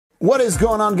What is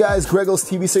going on, guys?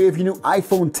 GregglesTV. So you have your new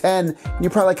iPhone 10 and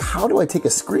you're probably like, how do I take a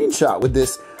screenshot with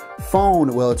this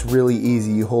phone? Well, it's really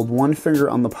easy. You hold one finger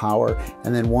on the power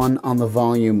and then one on the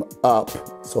volume up.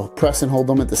 So press and hold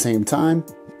them at the same time.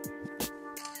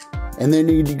 And then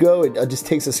you go, it just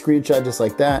takes a screenshot just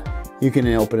like that. You can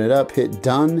open it up, hit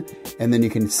done, and then you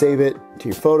can save it to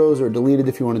your photos or delete it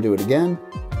if you want to do it again.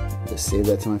 Just save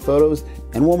that to my photos.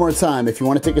 And one more time, if you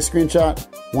want to take a screenshot,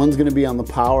 one's going to be on the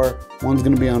power, one's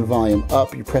going to be on volume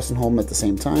up. You press and hold them at the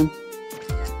same time.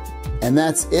 And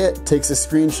that's it. Takes a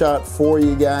screenshot for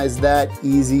you guys. That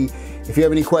easy. If you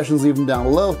have any questions, leave them down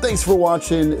below. Thanks for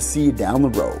watching. See you down the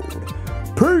road.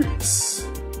 Peace.